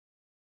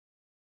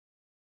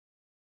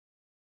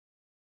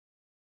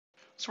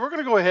So we're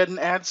going to go ahead and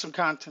add some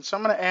content. So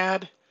I'm going to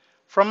add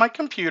from my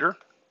computer.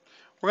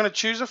 We're going to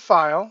choose a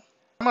file.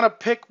 I'm going to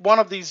pick one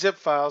of these zip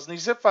files, and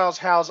these zip files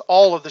house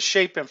all of the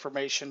shape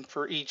information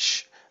for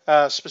each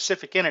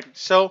specific entity.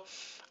 So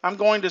I'm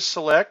going to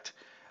select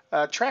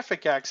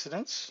traffic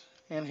accidents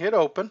and hit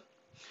open.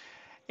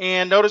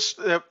 And notice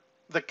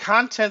the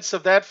contents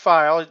of that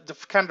file, it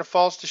kind of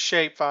defaults to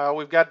shape file.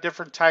 We've got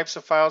different types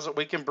of files that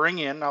we can bring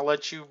in. I'll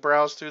let you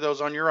browse through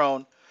those on your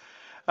own.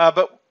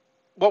 But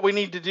what we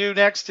need to do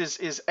next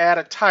is add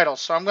a title.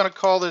 So I'm going to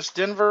call this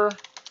Denver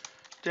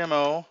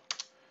Demo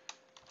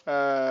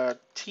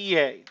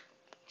TA.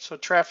 So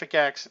traffic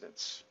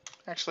accidents.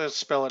 Actually, let's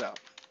spell it out.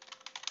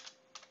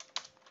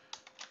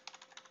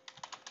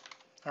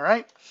 All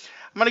right.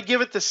 I'm going to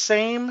give it the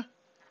same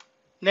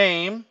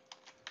name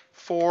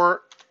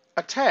for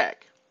a tag.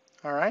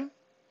 All right.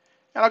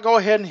 And I'll go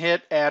ahead and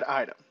hit Add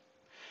Item.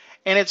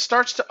 And it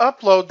starts to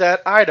upload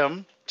that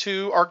item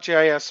to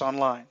ArcGIS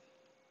Online.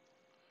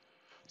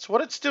 So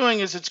what it's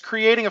doing is it's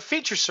creating a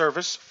feature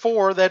service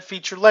for that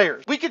feature layer.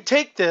 We could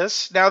take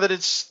this, now that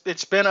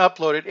it's been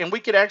uploaded, and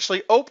we could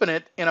actually open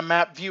it in a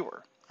map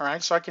viewer. All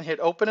right, so I can hit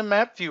Open in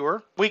Map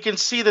Viewer. We can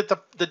see that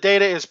the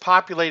data is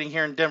populating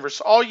here in Denver.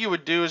 So all you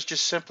would do is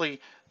just simply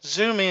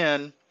zoom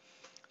in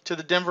to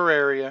the Denver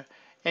area,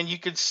 and you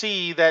can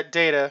see that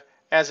data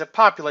as it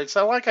populates.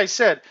 Now, like I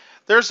said,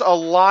 there's a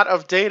lot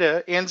of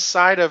data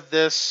inside of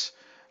this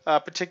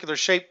particular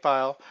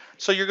shapefile,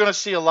 so you're going to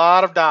see a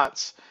lot of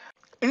dots.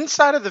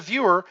 Inside of the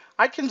viewer,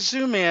 I can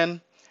zoom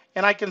in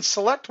and I can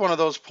select one of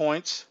those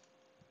points,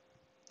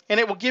 and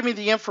it will give me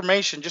the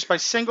information just by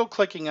single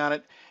clicking on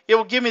it. It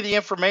will give me the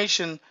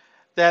information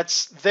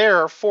that's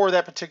there for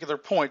that particular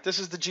point. This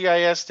is the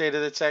GIS data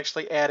that's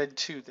actually added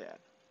to that.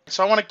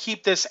 So I want to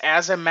keep this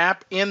as a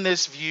map in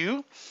this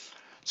view.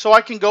 So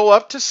I can go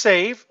up to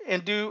Save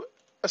and do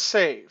a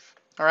save.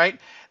 All right,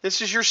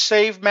 this is your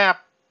save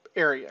map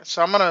area.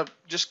 So I'm going to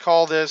just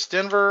call this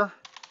Denver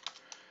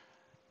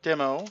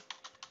Demo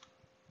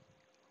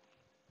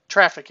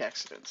Traffic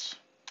Accidents.